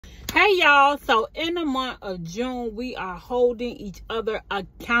Hey y'all, so in the month of June, we are holding each other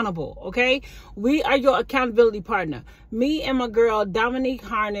accountable, okay? We are your accountability partner. Me and my girl, Dominique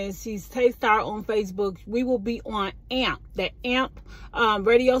Harness, she's Taste Star on Facebook. We will be on AMP, the AMP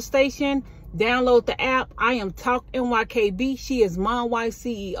radio station. Download the app. I am talkmykb. She is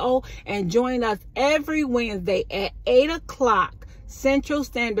momwifeceo. And join us every Wednesday at 8 o'clock. Central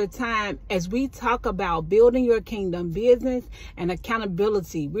Standard Time as we talk about building your kingdom business and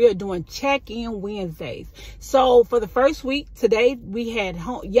accountability. We are doing check-in Wednesdays. So for the first week, yesterday we had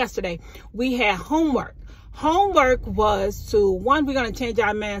homework. Homework was to, one, we're going to change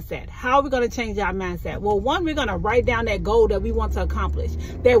our mindset. How are we going to change our mindset? Well, one, we're going to write down that goal that we want to accomplish.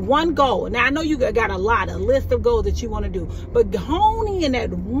 That one goal. Now, I know you got a list of goals that you want to do, but hone in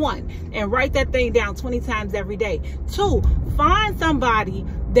at one and write that thing down 20 times every day. Two, find somebody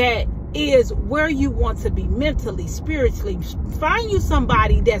that is where you want to be mentally, spiritually. Find you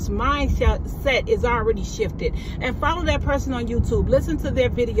somebody that's mindset is already shifted and follow that person on YouTube. Listen to their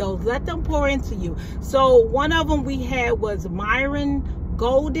videos. Let them pour into you. So one of them we had was Myron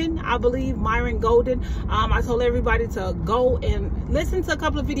Golden, I believe, Myron Golden. I told everybody to go and listen to a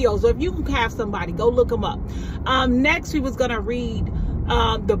couple of videos. Or if you have somebody, go look them up. Next, we was going to read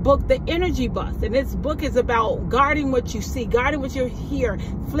the book, The Energy Bus. And this book is about guarding what you see, guarding what you hear,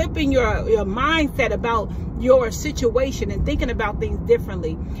 flipping your mindset about your situation and thinking about things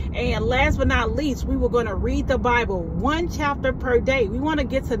differently. And last but not least, we were going to read the Bible, one chapter per day. We want to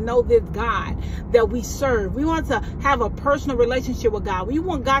get to know this God that we serve. We want to have a personal relationship with God. We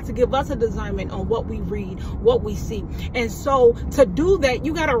want God to give us a discernment on what we read, what we see. And so to do that,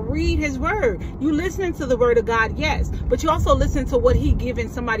 you got to read his word. You listening to the word of God, yes, but you also listen to what he giving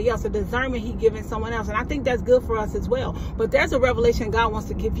somebody else, a discernment he giving someone else. And I think that's good for us as well. But there's a revelation God wants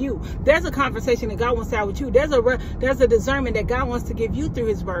to give you. There's a conversation that God wants to have with you. There's a discernment that God wants to give you through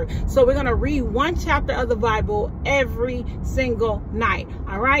his word. So we're going to read one chapter of the Bible every single night.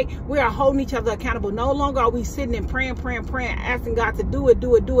 All right. We are holding each other accountable. No longer are we sitting and praying, asking God to do it.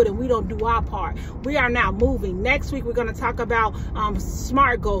 And we don't do our part. We are now moving. Next week, we're going to talk about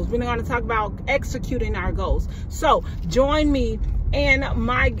SMART goals. We're going to talk about executing our goals. So join me and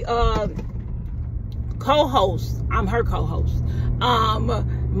my co-host. I'm her co-host.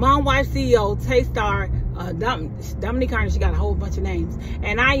 Mom Wife CEO, Taste Star, Dominique Harness. She got a whole bunch of names.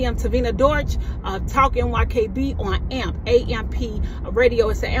 And I am Tavina Dorch, talkmykb on AMP radio.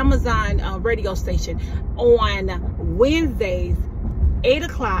 It's an Amazon radio station on Wednesdays, 8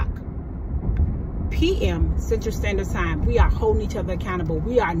 o'clock p.m. Central Standard Time. We are holding each other accountable.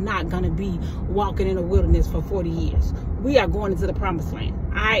 We are not going to be walking in the wilderness for 40 years. We are going into the promised land.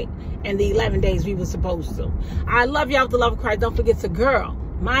 All right. And the 11 days we were supposed to. I love y'all with the love of Christ. Don't forget to, girl,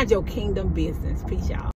 mind your kingdom business. Peace, y'all.